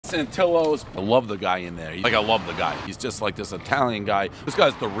Santillo's. I love the guy in there. Like, I love the guy. He's just like this Italian guy. This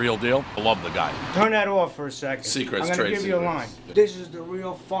guy's the real deal. I love the guy. Turn that off for a second. Secrets, I'm gonna trade give you a line. secrets. This is the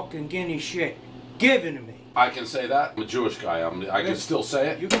real fucking guinea shit. Give it to me. I can say that. I'm a Jewish guy. I can still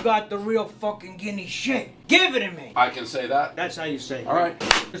say it. You got the real fucking guinea shit. Give it to me. I can say that. That's how you say it. All right.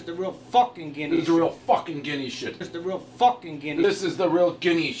 It's the real fucking guinea shit. This is the real fucking guinea shit. It's the real fucking guinea. This is the real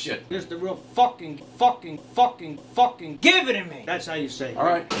guinea shit. It's the real fucking. Give it to me. That's how you say it. All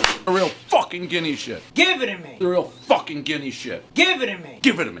right. The real fucking guinea shit. Give it to me. The real fucking guinea shit. Give it to me.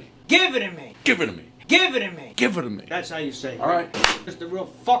 Give it to me. Give it to me. Give it to me. Give it to me. Give it to me. That's how you say it. All right. It's the real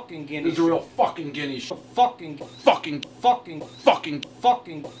fucking guinea. This is the real fucking guinea shit. Fucking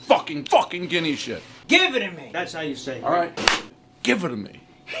Guinea shit. Give it to me. That's how you say it. All right. Give it to me.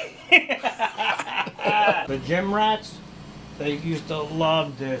 The gym rats, they used to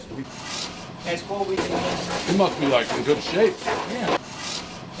love this. That's what we do. You must be like in good shape. Yeah.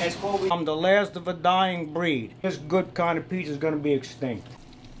 That's what we. I'm the last of a dying breed. This good kind of pizza is gonna be extinct.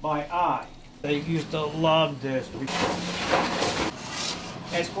 By eye. They used to love this.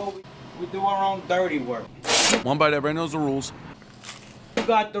 That's what we do our own dirty work. One bite, everybody knows the rules. You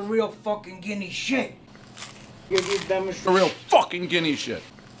got the real fucking guinea shit. Give you The demonstration. real fucking guinea shit.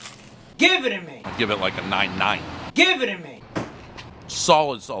 Give it to me. I'd give it like a 9-9. Give it to me.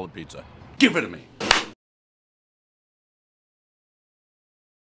 Solid pizza. Give it to me.